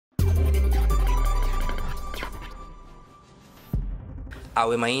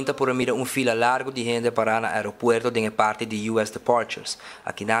Awe mainta por mira fila largo de gente para no aeropuerto de parte de US Departures.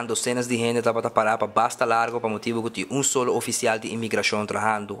 Aqui não docenas de gente estava parar para basta largo para motivo que solo oficial de imigração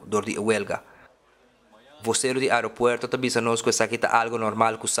trabalhando dor de welga. Vocero de aeropuerto também nos que isso aqui algo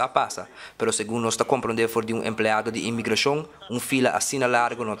normal que já passa, pero segundo nós compreender for de empleado de imigração, fila assim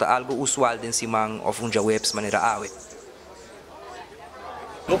largo não está algo usual de simang ou jawebs maneira awe.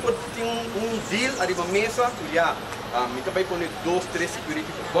 Não pode ter deal ali na mesa, já. Então vai pôr 2, 3 security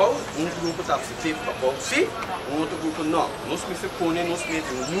para bom, grupo está se para bom, sim, outro grupo não. Nós precisamos pôr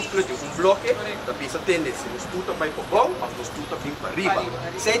núcleo de bloco, da pista tendência, nós tudo vai para bom, mas nós tudo bem para riba.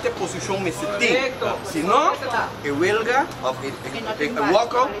 Se a posição me se tem, se não, é welga, é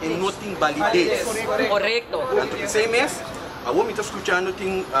walkout e não tem validez. Correto. Então, 6 meses, a gente está escutando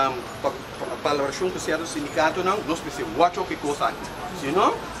tem a valoração que se é do sindicato, nós precisamos watch o que coisa. Se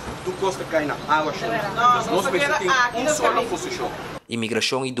não, tu costa cai na água. Nós precisamos só posição.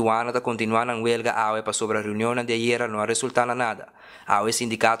 Imigracion y Douane está continuando en huelga para sobre la reunión de ayer no ha resultado nada. El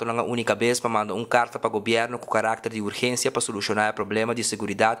sindicato na única vez para mandar carta para el gobierno con carácter de urgencia para solucionar el problema de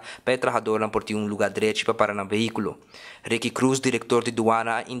seguridad para el trabajador por ter lugar derecho para parar en vehículo. Ricky Cruz, director de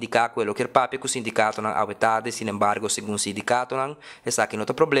Douane, indica que el papel que el sindicato ha vetado, sin embargo, según el sindicato, es que no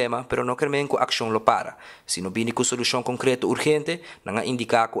hay problema, pero no queremos que la acción lo para. Si no viene con solución concreta urgente,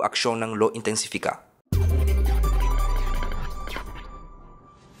 indica que la acción lo intensifica.